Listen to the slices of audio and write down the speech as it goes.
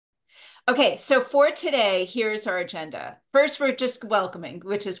Okay, so for today, here's our agenda. First, we're just welcoming,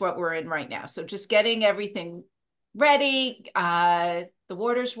 which is what we're in right now. So just getting everything ready. The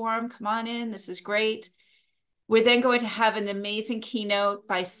water's warm. Come on in. This is great. We're then going to have an amazing keynote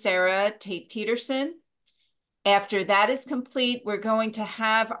by Sarah Tate Peterson. After that is complete, we're going to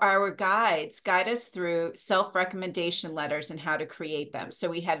have our guides guide us through self-recommendation letters and how to create them. So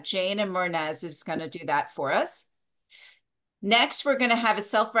we have Jane and Murnaz who's going to do that for us. Next, we're going to have a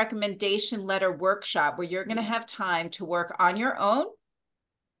self-recommendation letter workshop where you're going to have time to work on your own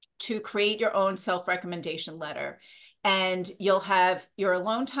to create your own self-recommendation letter. And you'll have your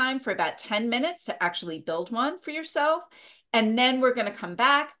alone time for about 10 minutes to actually build one for yourself. And then we're going to come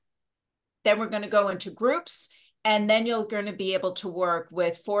back. Then we're going to go into groups. And then you're going to be able to work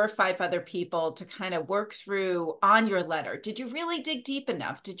with 4 or 5 other people to kind of work through on your letter. Did you really dig deep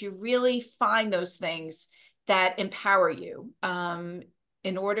enough? Did you really find those things that empower you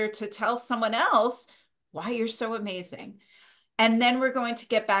in order to tell someone else why you're so amazing? And then we're going to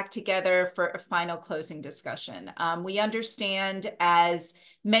get back together for a final closing discussion. We understand, as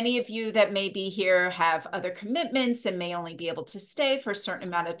many of you that may be here have other commitments and may only be able to stay for a certain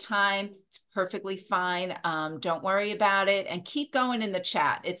amount of time. It's perfectly fine. Don't worry about it and keep going in the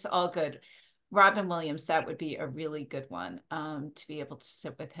chat. It's all good. Robin Williams, that would be a really good one to be able to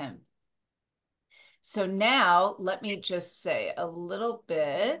sit with him. So now let me just say a little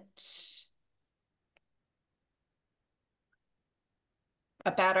bit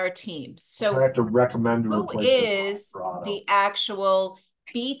about our team. So I have to recommend to who replace the is Colorado. the actual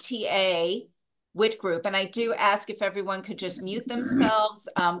BTA WIT group? And I do ask if everyone could just mute themselves.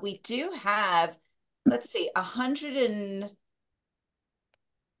 We do have, let's see,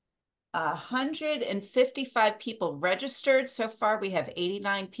 155 people registered. So far, we have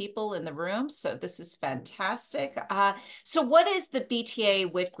 89 people in the room. So this is fantastic. So what is the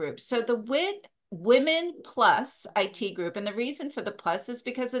BTA WIT group? So the WIT Women Plus IT group, and the reason for the plus is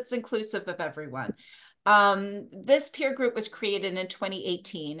because it's inclusive of everyone. This peer group was created in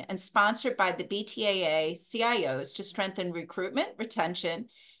 2018 and sponsored by the BTAA CIOs to strengthen recruitment, retention,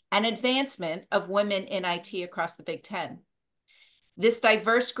 and advancement of women in IT across the Big Ten. This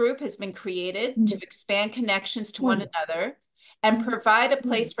diverse group has been created to expand connections to one another and provide a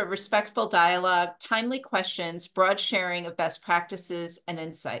place for respectful dialogue, timely questions, broad sharing of best practices and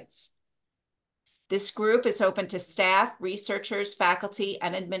insights. This group is open to staff, researchers, faculty,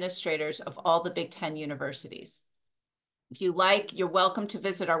 and administrators of all the Big Ten universities. If you like, you're welcome to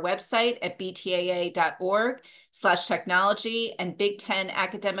visit our website at btaa.org/technology and Big Ten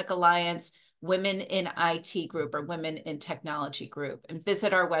Academic Alliance Women in IT group or Women in Technology group, and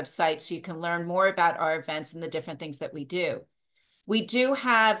visit our website so you can learn more about our events and the different things that we do. We do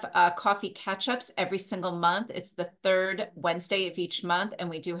have coffee catch-ups every single month. It's the 3rd Wednesday of each month, and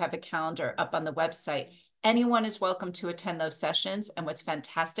we do have a calendar up on the website. Anyone is welcome to attend those sessions, and what's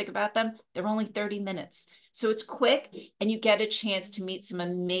fantastic about them, they're only 30 minutes. So it's quick, and you get a chance to meet some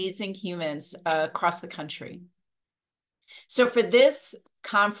amazing humans across the country. So for this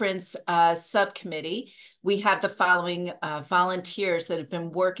conference subcommittee, we have the following volunteers that have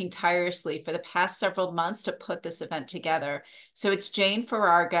been working tirelessly for the past several months to put this event together. So it's Jane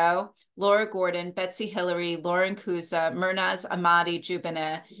Farrago, Laura Gordon, Betsy Hillary, Lauren Kuza, Murnaz Ahmadi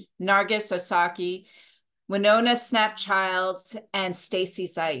Jubineh, Nargis Osaki, Winona Snapchilds, and Stacy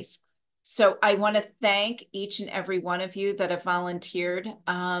Zeiss. So I want to thank each and every one of you that have volunteered.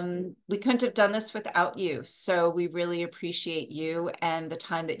 We couldn't have done this without you. So we really appreciate you and the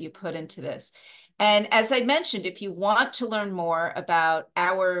time that you put into this. And as I mentioned, if you want to learn more about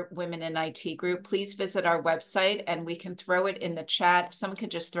our Women in IT group, please visit our website and we can throw it in the chat. If someone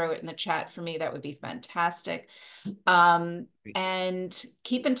could just throw it in the chat for me, that would be fantastic. And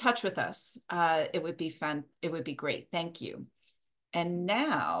keep in touch with us. It would be fun. It would be great. Thank you. And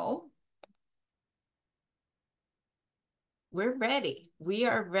now we're ready. We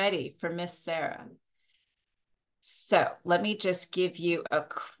are ready for Miss Sarah. So let me just give you a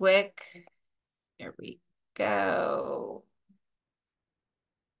quick, here we go.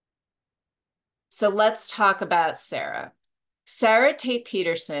 So let's talk about Sarah. Sarah Tate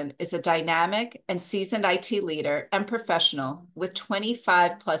Peterson is a dynamic and seasoned IT leader and professional with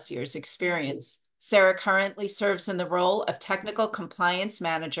 25 plus years experience. Sarah currently serves in the role of Technical Compliance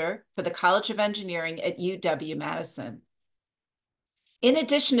Manager for the College of Engineering at UW-Madison. In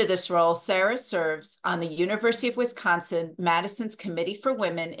addition to this role, Sarah serves on the University of Wisconsin-Madison's Committee for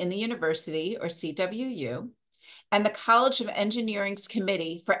Women in the University, or CWU, and the College of Engineering's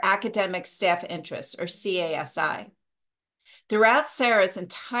Committee for Academic Staff Interests, or CASI. Throughout Sarah's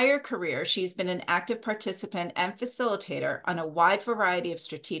entire career, she's been an active participant and facilitator on a wide variety of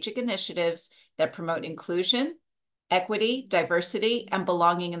strategic initiatives that promote inclusion, equity, diversity, and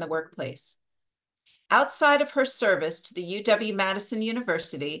belonging in the workplace. Outside of her service to the UW-Madison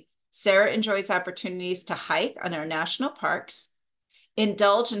University, Sarah enjoys opportunities to hike on our national parks,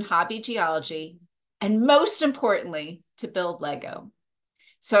 indulge in hobby geology, and most importantly, to build Lego.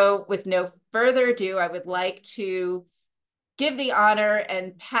 So with no further ado, I would like to give the honor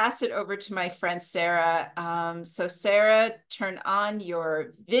and pass it over to my friend Sarah. So Sarah, turn on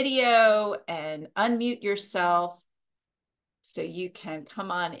your video and unmute yourself so you can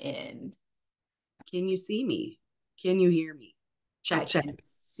come on in. Can you see me? Can you hear me? Check, check. I can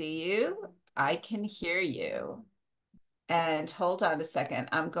see you. I can hear you. And hold on a second.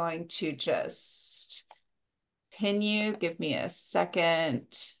 I'm going to just pin you. Give me a second.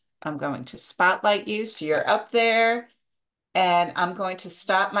 I'm going to spotlight you so you're up there. And I'm going to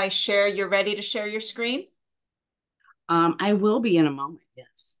stop my share. You're ready to share your screen? I will be in a moment,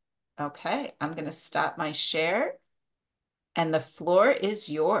 yes. Okay, I'm going to stop my share. And the floor is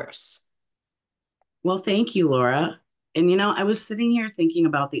yours. Well, thank you, Laura. And I was sitting here thinking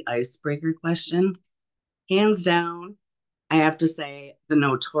about the icebreaker question. Hands down, I have to say the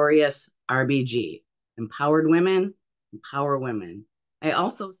notorious RBG, empowered women, empower women. I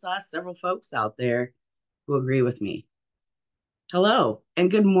also saw several folks out there who agree with me. Hello,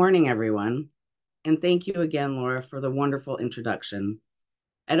 and good morning, everyone. And thank you again, Laura, for the wonderful introduction.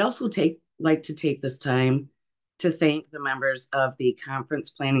 I'd also like to take this time to thank the members of the Conference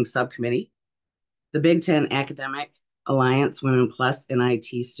Planning Subcommittee, the Big Ten Academic Alliance Women Plus in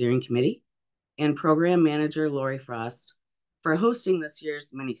IT Steering Committee, and Program Manager Lori Frost for hosting this year's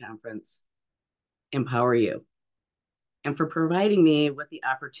mini conference, Empower You, and for providing me with the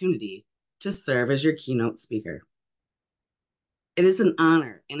opportunity to serve as your keynote speaker. It is an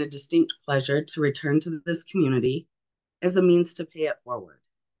honor and a distinct pleasure to return to this community as a means to pay it forward.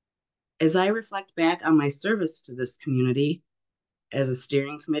 As I reflect back on my service to this community as a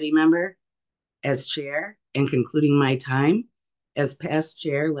steering committee member, as chair, and concluding my time as past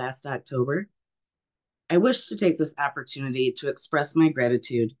chair last October, I wish to take this opportunity to express my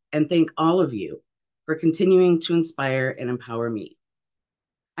gratitude and thank all of you for continuing to inspire and empower me.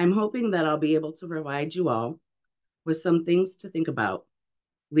 I'm hoping that I'll be able to provide you all with some things to think about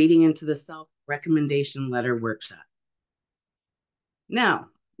leading into the self-recommendation letter workshop. Now,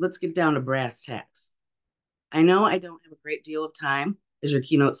 let's get down to brass tacks. I know I don't have a great deal of time as your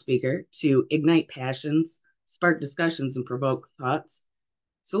keynote speaker to ignite passions, spark discussions, and provoke thoughts.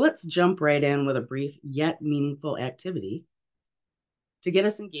 So let's jump right in with a brief yet meaningful activity to get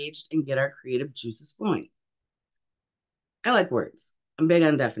us engaged and get our creative juices flowing. I like words. I'm big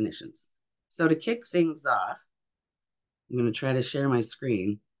on definitions. So to kick things off, I'm going to try to share my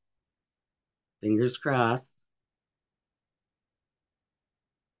screen. Fingers crossed.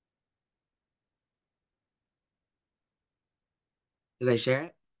 Did I share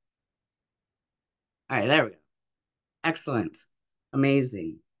it? All right, there we go. Excellent.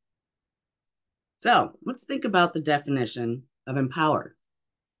 Amazing. So let's think about the definition of empower.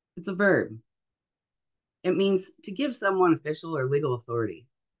 It's a verb. It means to give someone official or legal authority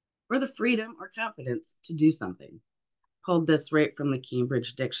or the freedom or confidence to do something. Pulled this right from the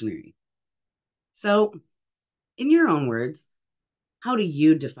Cambridge Dictionary. So, in your own words, how do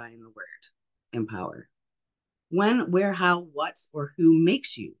you define the word empower? When, where, how, what, or who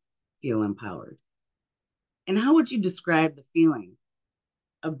makes you feel empowered? And how would you describe the feeling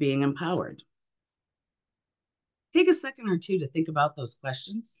of being empowered? Take a second or two to think about those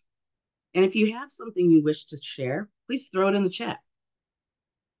questions. And if you have something you wish to share, please throw it in the chat.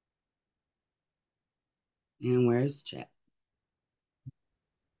 And where's chat?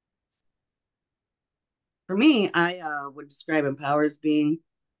 For me, I would describe empower as being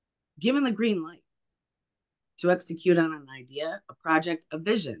given the green light to execute on an idea, a project, a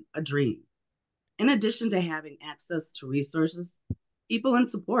vision, a dream. In addition to having access to resources, people, and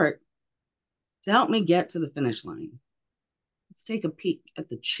support to help me get to the finish line. Let's take a peek at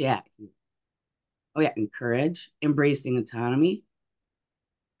the chat here. Oh yeah, encourage, embracing autonomy,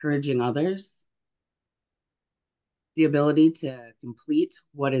 encouraging others, the ability to complete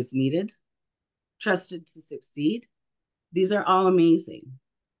what is needed, trusted to succeed. These are all amazing.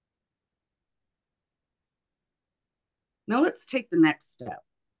 Now let's take the next step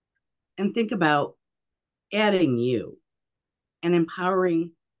and think about adding you and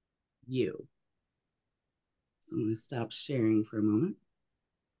empowering you. So I'm going to stop sharing for a moment.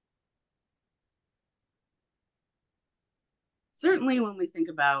 Certainly when we think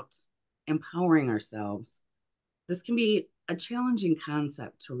about empowering ourselves, This can be a challenging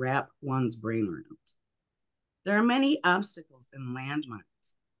concept to wrap one's brain around. There are many obstacles and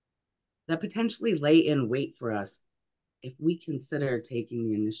landmines that potentially lay in wait for us if we consider taking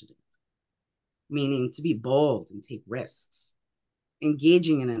the initiative, meaning to be bold and take risks,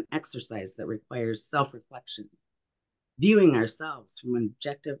 engaging in an exercise that requires self reflection, viewing ourselves from an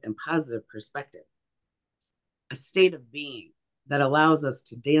objective and positive perspective, a state of being that allows us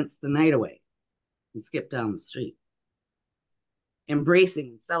to dance the night away and skip down the street, embracing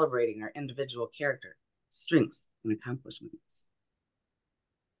and celebrating our individual character, strengths, and accomplishments.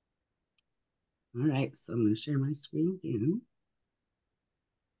 All right, so I'm going to share my screen again.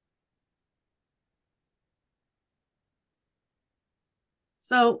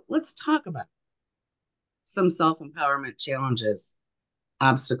 So let's talk about some self-empowerment challenges,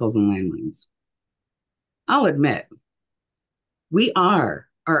 obstacles, and landmines. I'll admit, we are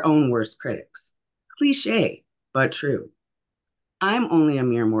our own worst critics. Cliche, but true. I'm only a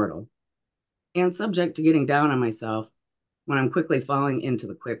mere mortal and subject to getting down on myself when I'm quickly falling into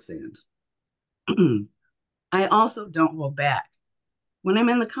the quicksand. I also don't hold back when I'm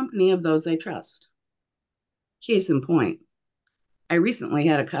in the company of those I trust. Case in point, I recently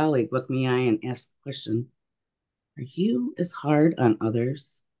had a colleague look me in the eye and ask the question, are you as hard on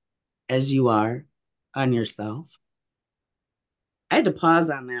others as you are on yourself? I had to pause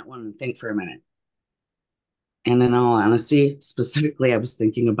on that one and think for a minute. And in all honesty, specifically, I was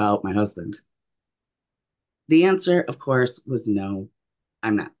thinking about my husband. The answer, of course, was no,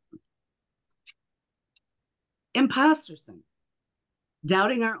 I'm not. Imposter syndrome,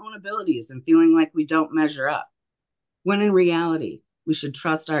 doubting our own abilities and feeling like we don't measure up, when in reality, we should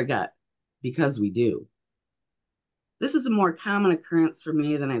trust our gut because we do. This is a more common occurrence for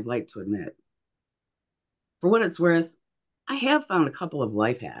me than I'd like to admit. For what it's worth, I have found a couple of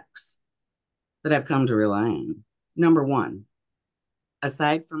life hacks that I've come to rely on. Number one,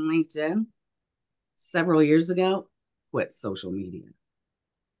 aside from LinkedIn, several years ago, quit social media.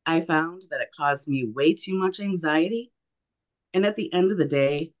 I found that it caused me way too much anxiety, and at the end of the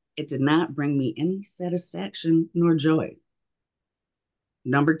day, it did not bring me any satisfaction nor joy.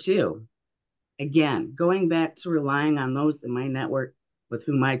 Number two, again, going back to relying on those in my network with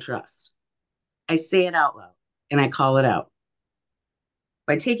whom I trust. I say it out loud and I call it out.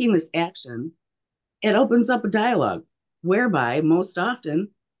 By taking this action, it opens up a dialogue whereby most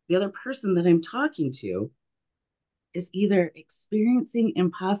often the other person that I'm talking to is either experiencing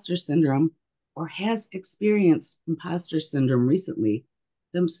imposter syndrome or has experienced imposter syndrome recently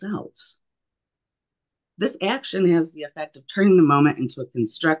themselves. This action has the effect of turning the moment into a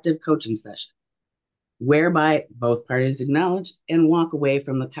constructive coaching session, whereby both parties acknowledge and walk away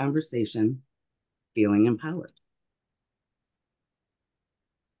from the conversation feeling empowered.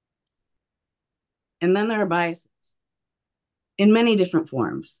 And then there are biases in many different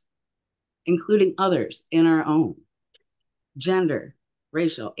forms, including others in our own: gender,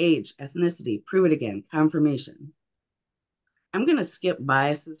 racial, age, ethnicity, prove it again, confirmation. I'm going to skip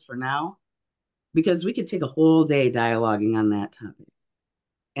biases for now because we could take a whole day dialoguing on that topic.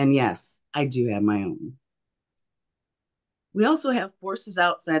 And yes, I do have my own. We also have forces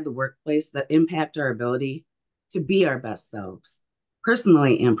outside the workplace that impact our ability to be our best selves,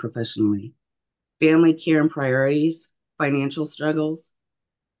 personally and professionally. Family care and priorities, financial struggles,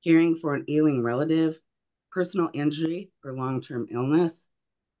 caring for an ailing relative, personal injury or long-term illness,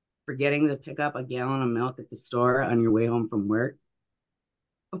 forgetting to pick up a gallon of milk at the store on your way home from work.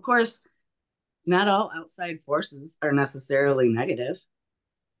 Of course, not all outside forces are necessarily negative.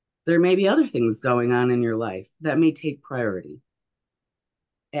 There may be other things going on in your life that may take priority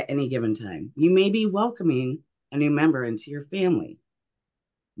at any given time. You may be welcoming a new member into your family,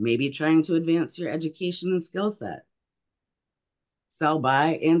 maybe trying to advance your education and skill set, sell,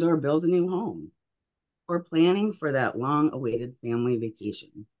 buy, and or build a new home, or planning for that long-awaited family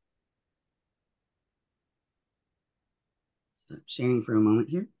vacation. Stop sharing for a moment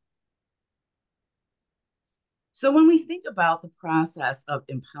here. So when we think about the process of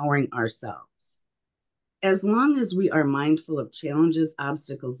empowering ourselves, as long as we are mindful of challenges,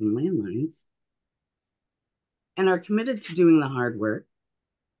 obstacles, and landmines, and are committed to doing the hard work,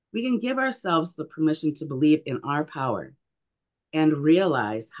 we can give ourselves the permission to believe in our power and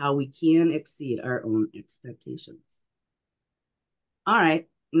realize how we can exceed our own expectations. All right,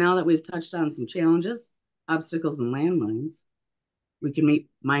 now that we've touched on some challenges, obstacles, and landmines we can be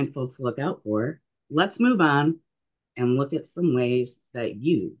mindful to look out for, let's move on and look at some ways that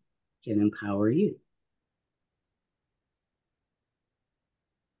you can empower you.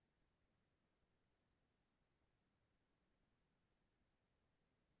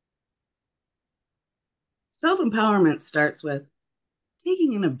 Self-empowerment starts with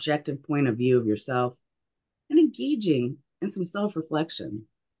taking an objective point of view of yourself and engaging in some self-reflection.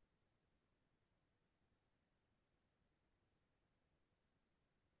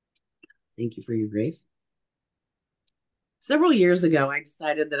 Thank you for your grace. Several years ago, I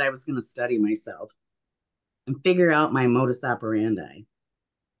decided that I was going to study myself and figure out my modus operandi.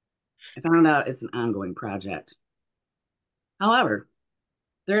 I found out it's an ongoing project. However,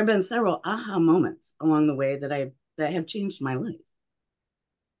 there have been several aha moments along the way that have changed my life.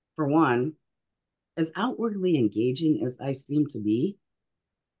 For one, as outwardly engaging as I seem to be,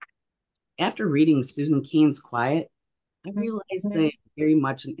 after reading Susan Cain's Quiet, I realized that I'm very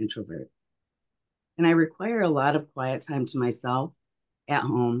much an introvert. And I require a lot of quiet time to myself at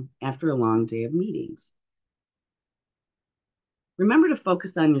home after a long day of meetings. Remember to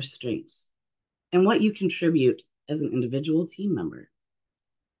focus on your strengths and what you contribute as an individual team member.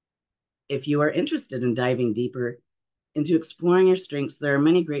 If you are interested in diving deeper into exploring your strengths, there are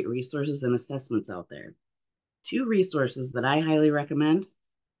many great resources and assessments out there. Two resources that I highly recommend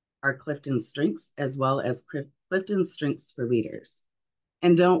are Clifton Strengths as well as Clifton Strengths for Leaders.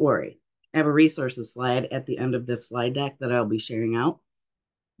 And don't worry, I have a resources slide at the end of this slide deck that I'll be sharing out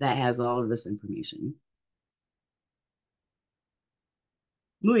that has all of this information.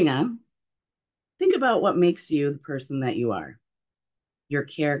 Moving on, think about what makes you the person that you are, your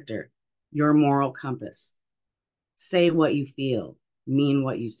character, your moral compass. Say what you feel, mean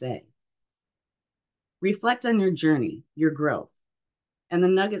what you say. Reflect on your journey, your growth, and the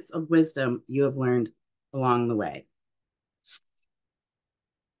nuggets of wisdom you have learned along the way.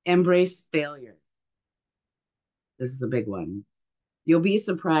 Embrace failure. This is a big one. You'll be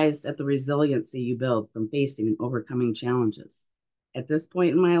surprised at the resiliency you build from facing and overcoming challenges. At this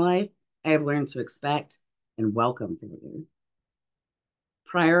point in my life, I have learned to expect and welcome failure.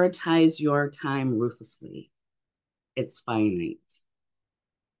 Prioritize your time ruthlessly. It's finite.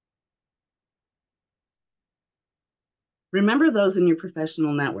 Remember those in your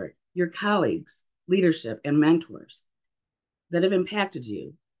professional network, your colleagues, leadership, and mentors that have impacted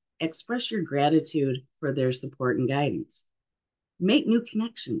you. Express your gratitude for their support and guidance. Make new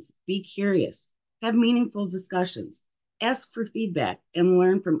connections, be curious, have meaningful discussions, ask for feedback, and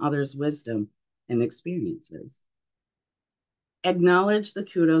learn from others' wisdom and experiences. Acknowledge the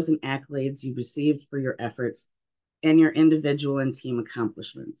kudos and accolades you've received for your efforts and your individual and team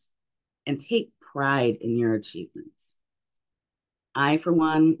accomplishments, and take pride in your achievements. I, for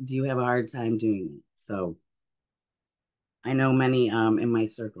one, do have a hard time doing it. So I know many in my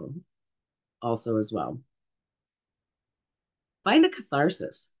circle also as well. Find a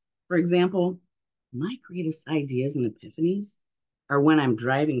catharsis. For example, my greatest ideas and epiphanies are when I'm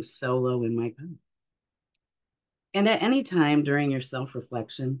driving solo in my car. And at any time during your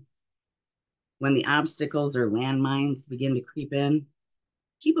self-reflection, when the obstacles or landmines begin to creep in,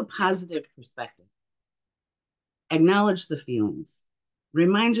 keep a positive perspective. Acknowledge the feelings.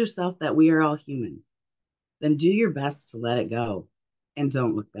 Remind yourself that we are all human. Then do your best to let it go and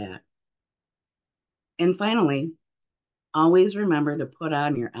don't look back. And finally, always remember to put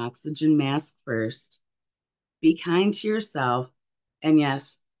on your oxygen mask first. Be kind to yourself. And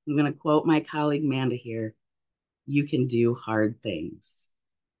yes, I'm going to quote my colleague Manda here. You can do hard things.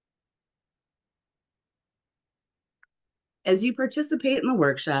 As you participate in the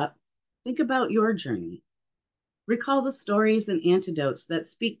workshop, think about your journey. Recall the stories and anecdotes that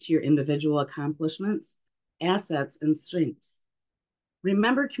speak to your individual accomplishments, assets, and strengths.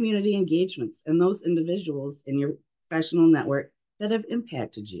 Remember community engagements and those individuals in your professional network that have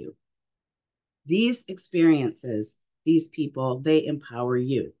impacted you. These experiences, these people, they empower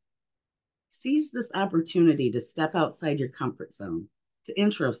you. Seize this opportunity to step outside your comfort zone, to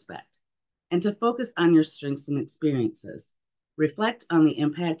introspect, and to focus on your strengths and experiences. Reflect on the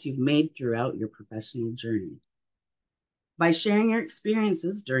impact you've made throughout your professional journey. By sharing your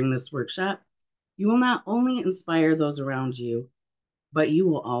experiences during this workshop, you will not only inspire those around you, but you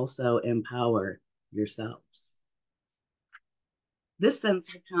will also empower yourselves. This sense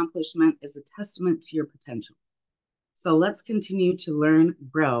of accomplishment is a testament to your potential. So let's continue to learn,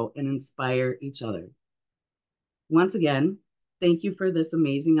 grow, and inspire each other. Once again, thank you for this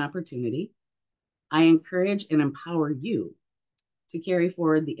amazing opportunity. I encourage and empower you to carry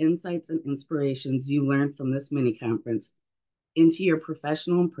forward the insights and inspirations you learned from this mini conference into your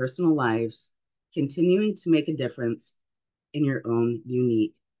professional and personal lives, continuing to make a difference in your own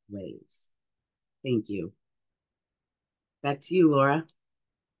unique ways. Thank you. Back to you, Laura.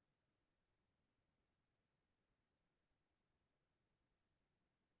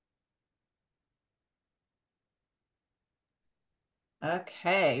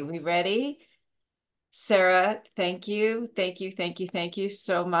 Okay, we ready? Sarah, thank you. Thank you. Thank you. Thank you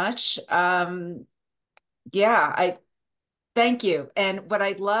so much. Yeah, I thank you. And what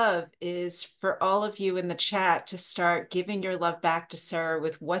I love is for all of you in the chat to start giving your love back to Sarah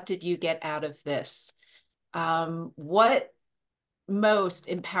with what did you get out of this? What most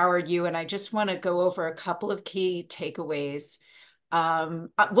empowered you? And I just want to go over a couple of key takeaways.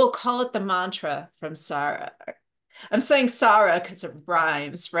 We'll call it the mantra from Sarah. I'm saying Sarah because it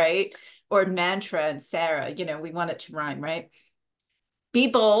rhymes, right? Or mantra and Sarah, we want it to rhyme, right? Be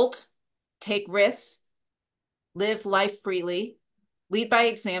bold, take risks, live life freely, lead by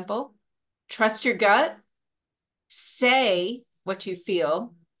example, trust your gut, say what you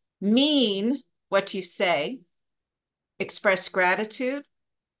feel, mean what you say, express gratitude,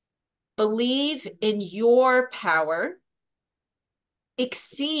 believe in your power,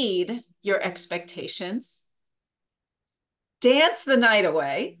 exceed your expectations, dance the night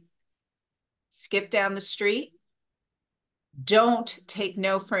away, skip down the street, don't take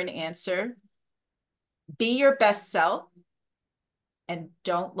no for an answer, be your best self, and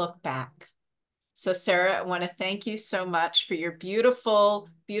don't look back. So, Sarah, I want to thank you so much for your beautiful,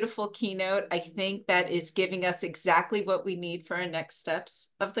 beautiful keynote. I think that is giving us exactly what we need for our next steps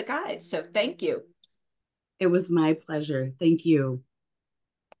of the guide. So, thank you. It was my pleasure. Thank you.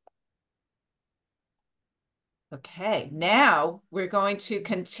 Okay, now we're going to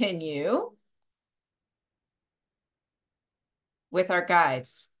continue with our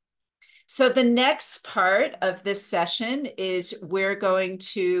guides. So the next part of this session is we're going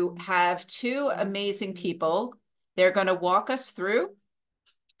to have two amazing people. They're going to walk us through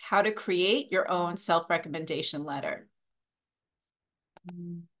how to create your own self-recommendation letter.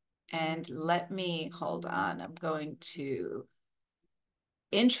 And let me, hold on, I'm going to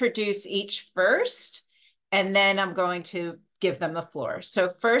introduce each first, and then I'm going to give them the floor.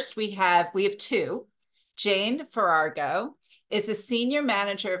 So first we have two. Jane Farrago is a senior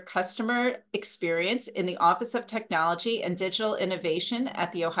manager of customer experience in the Office of Technology and Digital Innovation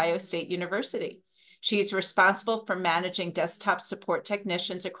at The Ohio State University. She is responsible for managing desktop support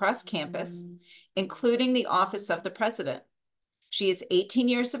technicians across campus, including the Office of the President. She has 18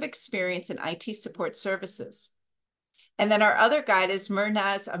 years of experience in IT support services. And then our other guide is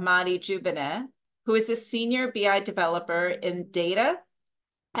Murnaz Ahmadi Jubineh, who is a senior BI developer in data,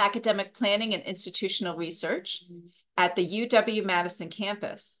 academic planning, and institutional research at the UW-Madison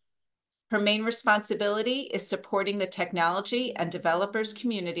campus. Her main responsibility is supporting the technology and developers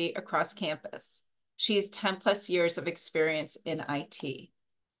community across campus. She has 10 plus years of experience in IT.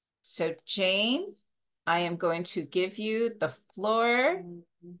 So Jane, I am going to give you the floor.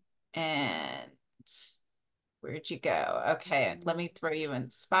 And where'd you go? Okay, let me throw you in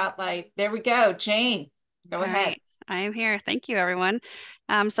spotlight. There we go. Jane, go ahead. Right. I am here. Thank you, everyone.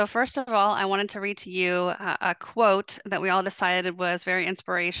 So first of all, I wanted to read to you a quote that we all decided was very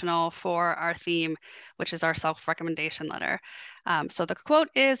inspirational for our theme, which is our self-recommendation letter. So the quote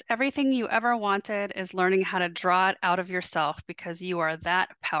is, "Everything you ever wanted is learning how to draw it out of yourself because you are that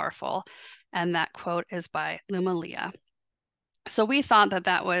powerful." And that quote is by Luma Leah. So we thought that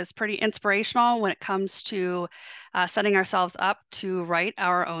that was pretty inspirational when it comes to setting ourselves up to write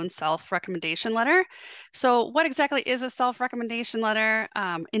our own self-recommendation letter. So what exactly is a self-recommendation letter?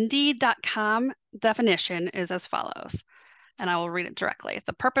 Indeed.com definition is as follows, and I will read it directly.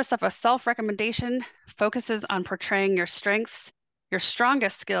 The purpose of a self-recommendation focuses on portraying your strengths, your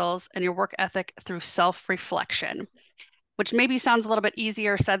strongest skills, and your work ethic through self-reflection, which maybe sounds a little bit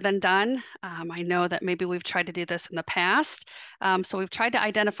easier said than done. I know that maybe we've tried to do this in the past. So we've tried to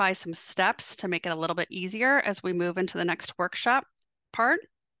identify some steps to make it a little bit easier as we move into the next workshop part.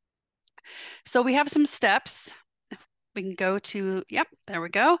 So we have some steps. We can go to, yep, there we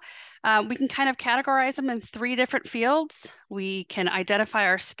go. We can kind of categorize them in 3 different fields. We can identify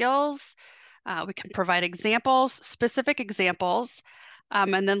our skills. We can provide examples, specific examples,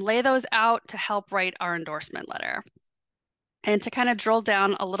 and then lay those out to help write our endorsement letter. And to kind of drill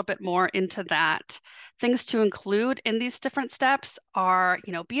down a little bit more into that, things to include in these different steps are,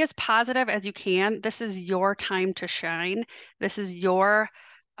 be as positive as you can. This is your time to shine. This is your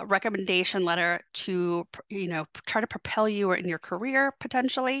recommendation letter to, try to propel you in your career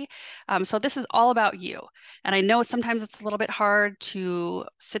potentially. So this is all about you. And I know sometimes it's a little bit hard to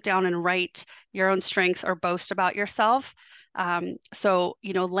sit down and write your own strengths or boast about yourself. So,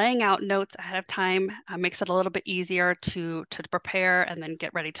 laying out notes ahead of time makes it a little bit easier to prepare and then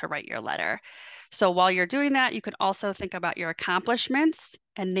get ready to write your letter. So while you're doing that, you can also think about your accomplishments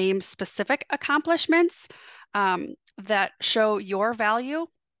and name specific accomplishments that show your value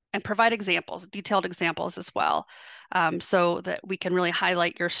and provide examples, detailed examples as well, so that we can really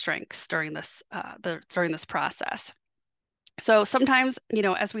highlight your strengths during this process. So sometimes,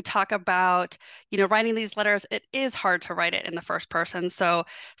 as we talk about, writing these letters, it is hard to write it in the first person. So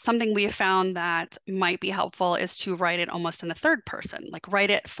something we have found that might be helpful is to write it almost in the third person, like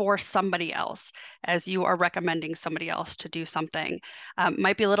write it for somebody else as you are recommending somebody else to do something.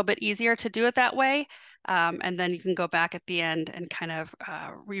 Might be a little bit easier to do it that way. And then you can go back at the end and kind of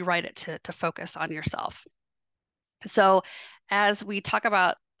rewrite it to focus on yourself. So as we talk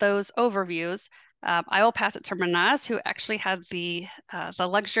about those overviews, I will pass it to Mernaz, who actually had the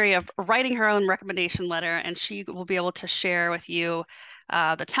luxury of writing her own recommendation letter, and she will be able to share with you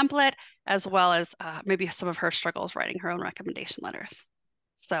the template as well as maybe some of her struggles writing her own recommendation letters.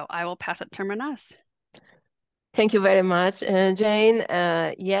 So I will pass it to Mernaz. Thank you very much, Jane.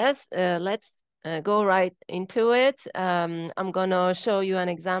 Yes, let's go right into it. I'm gonna show you an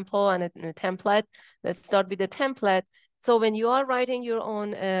example and a template. Let's start with the template. So when you are writing your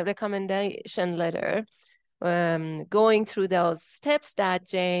own recommendation letter, going through those steps that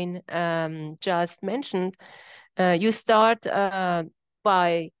Jane just mentioned, you start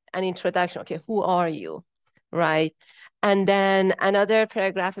by an introduction. Okay, who are you, right? And then another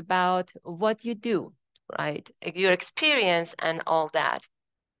paragraph about what you do, right? Your experience and all that.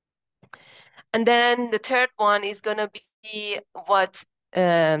 And then the third one is gonna be what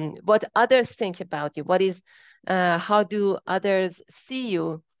others think about you. What is how do others see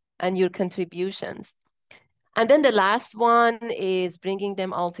you and your contributions? And then the last one is bringing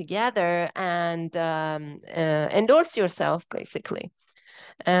them all together and endorse yourself, basically.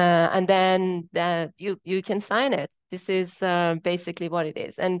 And then you can sign it. This is basically what it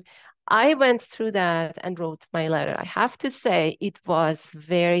is. And I went through that and wrote my letter. I have to say it was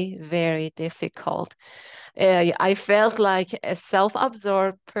very, very difficult. I felt like a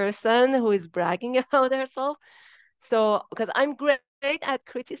self-absorbed person who is bragging about herself. So, because I'm great at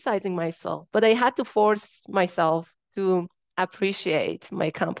criticizing myself, but I had to force myself to appreciate my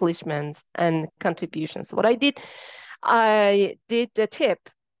accomplishments and contributions. What I did the tip.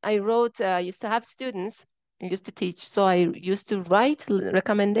 I wrote, used to have students, I used to teach, so I used to write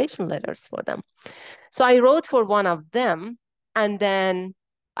recommendation letters for them. So I wrote for one of them, and then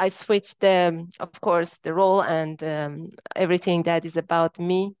I switched of course, the role and everything that is about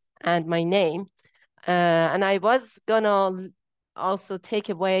me and my name. And I was gonna also take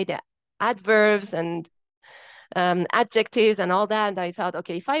away the adverbs and adjectives and all that. And I thought,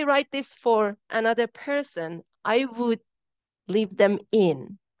 okay, if I write this for another person, I would leave them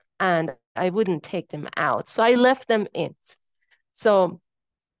in and I wouldn't take them out. So I left them in. So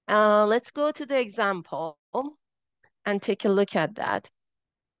let's go to the example and take a look at that.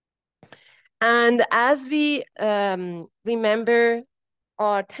 And as we remember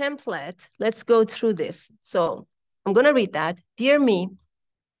our template, let's go through this. So I'm going to read that. Dear me,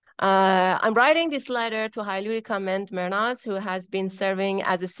 I'm writing this letter to highly recommend Mernaz, who has been serving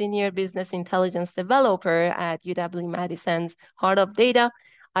as a senior business intelligence developer at UW-Madison's Heart of Data.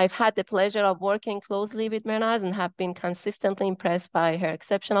 I've had the pleasure of working closely with Mernaz and have been consistently impressed by her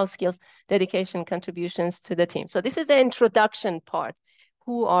exceptional skills, dedication, contributions to the team. So this is the introduction part.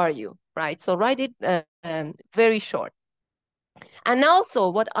 Who are you, right? So write it very short. And also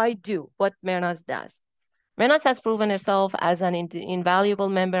what I do, what Mernaz does. Mernaz has proven herself as an invaluable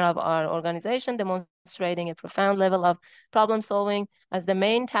member of our organization, demonstrating a profound level of problem solving as the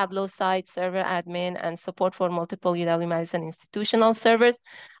main Tableau site server admin and support for multiple UW-Madison institutional servers,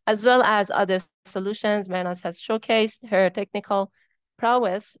 as well as other solutions. Mernaz has showcased her technical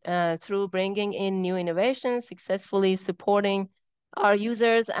prowess through bringing in new innovations, successfully supporting our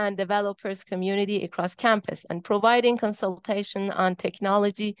users and developers community across campus and providing consultation on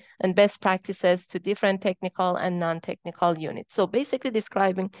technology and best practices to different technical and non-technical units. So basically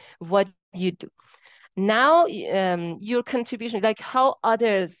describing what you do. Now, your contribution, like how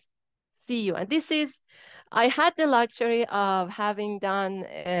others see you. And this is, I had the luxury of having done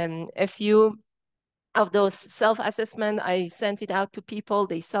a few of those self-assessment. I sent it out to people.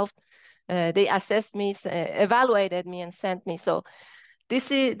 They assessed me, evaluated me, and sent me. So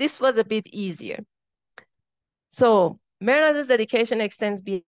this was a bit easier. So Mernaz's dedication extends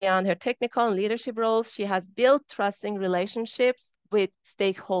beyond her technical and leadership roles. She has built trusting relationships with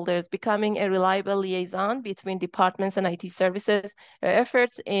stakeholders, becoming a reliable liaison between departments and IT services. Her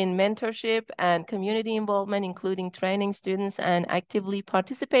efforts in mentorship and community involvement, including training students and actively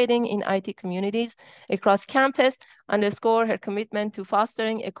participating in IT communities across campus, underscore her commitment to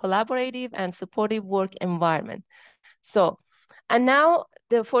fostering a collaborative and supportive work environment. So, and now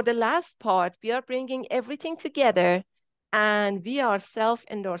for the last part, we are bringing everything together and we are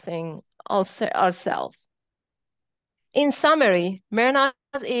self-endorsing also ourselves. In summary, Mernaz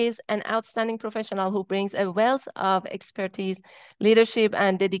is an outstanding professional who brings a wealth of expertise, leadership,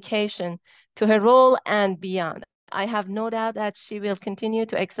 and dedication to her role and beyond. I have no doubt that she will continue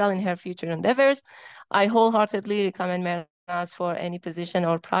to excel in her future endeavors. I wholeheartedly recommend Mernaz for any position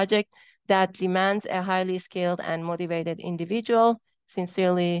or project that demands a highly skilled and motivated individual.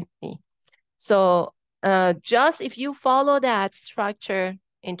 Sincerely, me. So just if you follow that structure,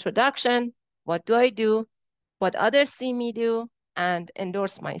 introduction, what do I do, what others see me do, and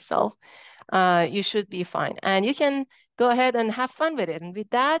endorse myself, you should be fine. And you can go ahead and have fun with it. And with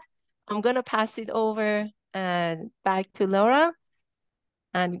that, I'm going to pass it over back to Laura,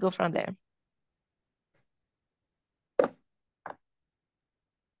 and we go from there.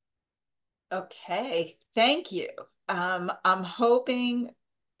 Okay, thank you. I'm hoping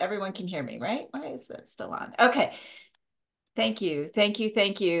everyone can hear me, right? Why is that still on? Okay. Thank you. Thank you.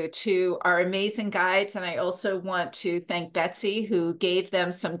 Thank you to our amazing guides. And I also want to thank Betsy, who gave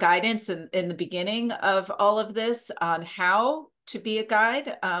them some guidance in the beginning of all of this on how to be a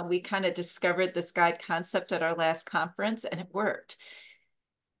guide. We kind of discovered this guide concept at our last conference, and it worked.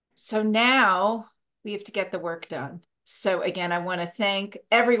 So now we have to get the work done. So again, I want to thank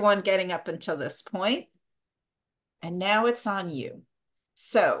everyone getting up until this point. And now it's on you.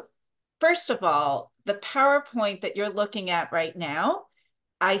 So first of all, the PowerPoint that you're looking at right now,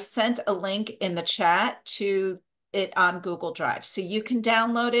 I sent a link in the chat to it on Google Drive. So you can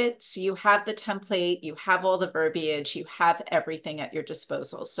download it. So you have the template, you have all the verbiage, you have everything at your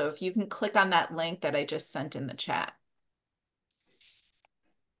disposal. So if you can click on that link that I just sent in the chat.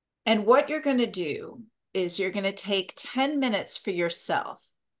 And what you're going to do is you're going to take 10 minutes for yourself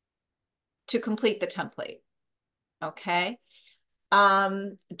to complete the template. Okay.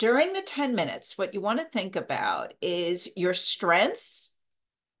 During the 10 minutes, what you want to think about is your strengths,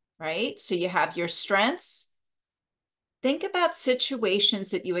 right? So you have your strengths. Think about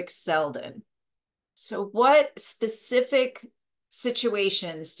situations that you excelled in. So what specific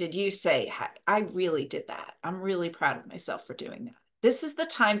situations did you say, I really did that? I'm really proud of myself for doing that. This is the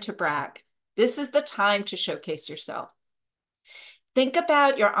time to brag. This is the time to showcase yourself. Think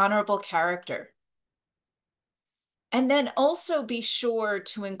about your honorable character. And then also be sure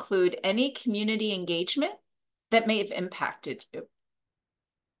to include any community engagement that may have impacted you.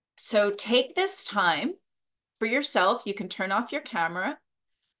 So take this time for yourself. You can turn off your camera.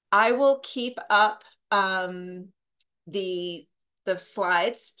 I will keep up the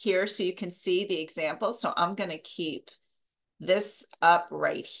slides here so you can see the examples. So I'm going to keep this up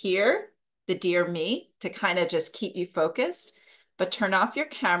right here, the Dear Me, to kind of just keep you focused. But turn off your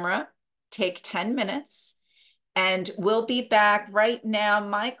camera, take 10 minutes. And we'll be back right now.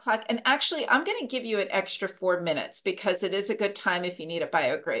 My clock, and actually, I'm going to give you an extra 4 minutes because it is a good time if you need a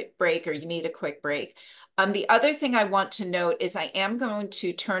bio break or you need a quick break. The other thing I want to note is I am going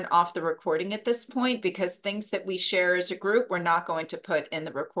to turn off the recording at this point because things that we share as a group, we're not going to put in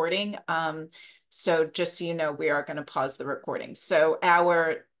the recording. So just so you know, we are going to pause the recording. So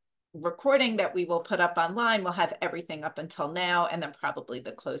our recording that we will put up online will have everything up until now and then probably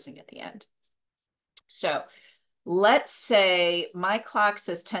the closing at the end. So let's say my clock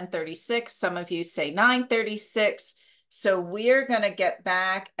says 10:36. Some of you say 9:36. So we're going to get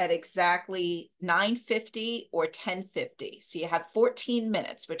back at exactly 9:50 or 10:50. So you have 14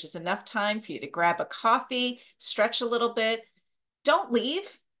 minutes, which is enough time for you to grab a coffee, stretch a little bit. Don't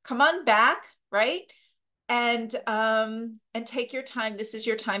leave. Come on back, right? And take your time. This is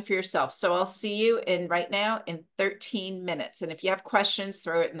your time for yourself. So I'll see you right now in 13 minutes. And if you have questions,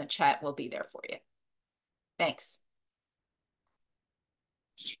 throw it in the chat. We'll be there for you. Thanks.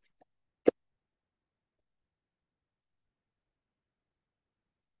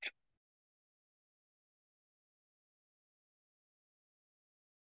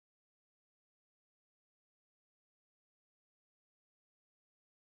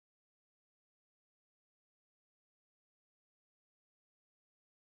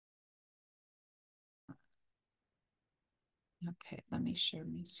 Okay, let me share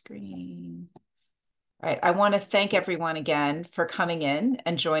my screen. All right, I want to thank everyone again for coming in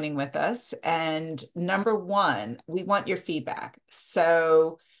and joining with us. And number one, we want your feedback.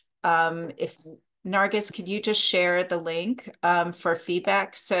 So if Nargis, could you just share the link for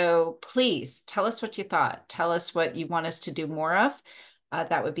feedback? So please tell us what you thought. Tell us what you want us to do more of.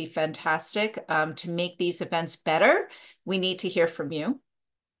 That would be fantastic. To make these events better, we need to hear from you.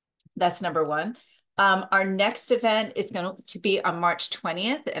 That's number one. Our next event is going to be on March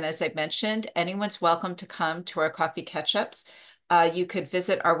 20th. And as I mentioned, anyone's welcome to come to our coffee catch-ups. you could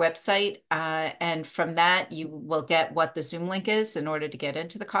visit our website, and from that, you will get what the Zoom link is in order to get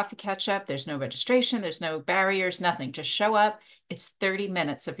into the coffee catch-up. There's no registration, there's no barriers, nothing. Just show up. It's 30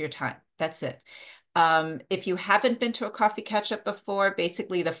 minutes of your time. That's it. If you haven't been to a coffee catch-up before,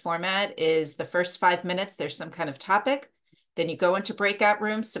 basically the format is the first 5 minutes, there's some kind of topic. Then you go into breakout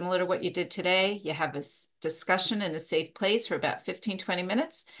rooms, similar to what you did today. You have a discussion in a safe place for about 15, 20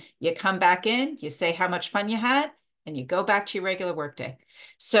 minutes. You come back in, you say how much fun you had, and you go back to your regular workday.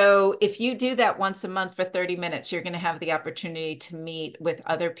 So if you do that once a month for 30 minutes, you're going to have the opportunity to meet with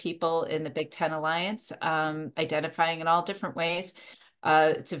other people in the Big Ten Alliance, identifying in all different ways.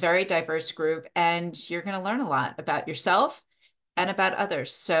 It's a very diverse group, and you're going to learn a lot about yourself and about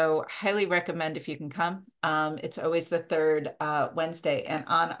others. So highly recommend if you can come. It's always the third Wednesday. And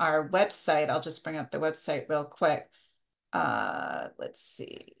on our website, I'll just bring up the website real quick. Let's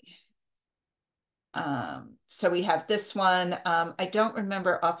see. So we have this one. I don't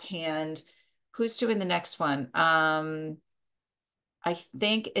remember offhand who's doing the next one. I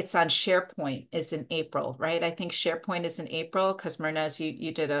think it's on SharePoint is in April, right? I think SharePoint is in April because Myrna's,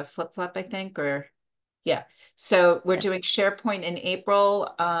 you did a flip-flop, I think, or yeah. So we're doing SharePoint in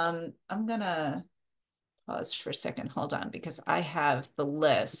April. I'm gonna pause for a second. Hold on, because I have the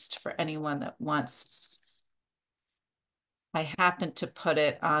list for anyone that wants. I happen to put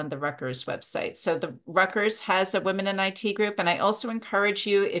it on the Rutgers website. So the Rutgers has a Women in IT group. And I also encourage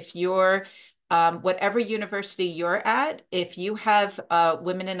you, if you're, whatever university you're at, if you have a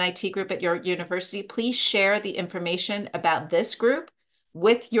Women in IT group at your university, please share the information about this group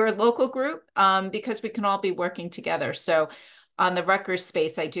with your local group, because we can all be working together. So on the Rutgers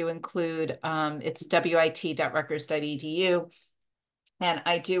space, I do include, it's wit.rutgers.edu. And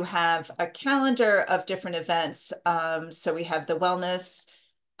I do have a calendar of different events. So we have the wellness.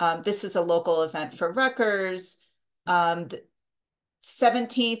 This is a local event for Rutgers. The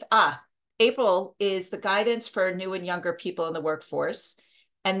 17th, April is the guidance for new and younger people in the workforce.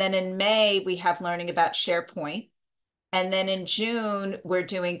 And then in May, we have learning about SharePoint. And then in June, we're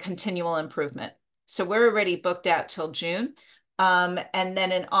doing continual improvement. So we're already booked out till June. And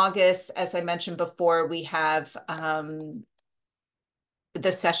then in August, as I mentioned before, we have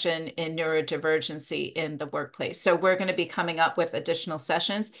the session in neurodivergency in the workplace. So we're going to be coming up with additional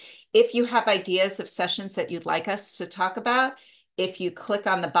sessions. If you have ideas of sessions that you'd like us to talk about, if you click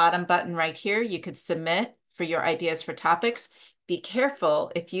on the bottom button right here, you could submit for your ideas for topics. Be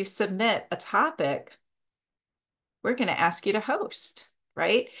careful, if you submit a topic, we're going to ask you to host,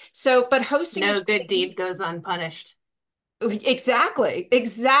 right? So, but hosting is no good deed goes unpunished. Exactly.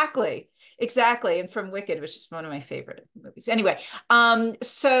 And from Wicked, which is one of my favorite movies. Anyway,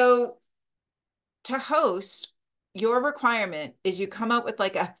 so to host, your requirement is you come up with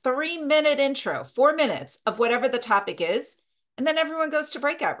like a 3-minute intro, 4 minutes of whatever the topic is, and then everyone goes to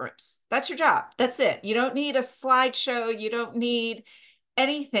breakout rooms. That's your job. That's it. You don't need a slideshow. You don't need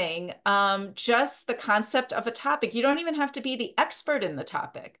anything. Just the concept of a topic. You don't even have to be the expert in the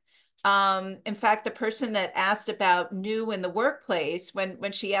topic. In fact, the person that asked about new in the workplace,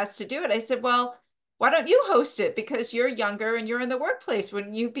 when she asked to do it, I said, well, why don't you host it? Because you're younger and you're in the workplace.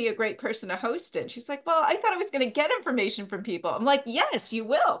 Wouldn't you be a great person to host it? She's like, well, I thought I was going to get information from people. I'm like, yes, you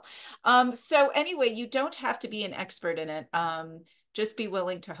will. So anyway, you don't have to be an expert in it. Just be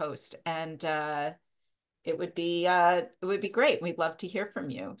willing to host, and it would be great. We'd love to hear from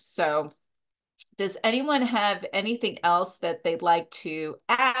you. So does anyone have anything else that they'd like to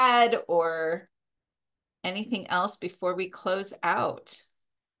add or anything else before we close out?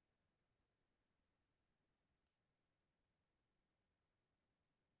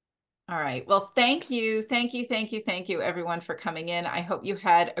 All right. Well, thank you, everyone, for coming in. I hope you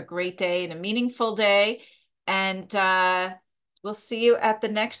had a great day and a meaningful day. And we'll see you at the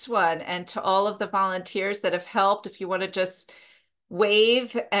next one. And to all of the volunteers that have helped, if you want to just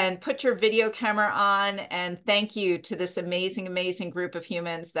wave and put your video camera on, and thank you to this amazing group of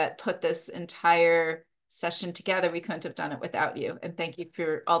humans that put this entire session together. We couldn't have done it without you. And thank you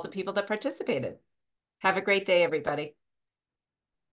for all the people that participated. Have a great day, everybody.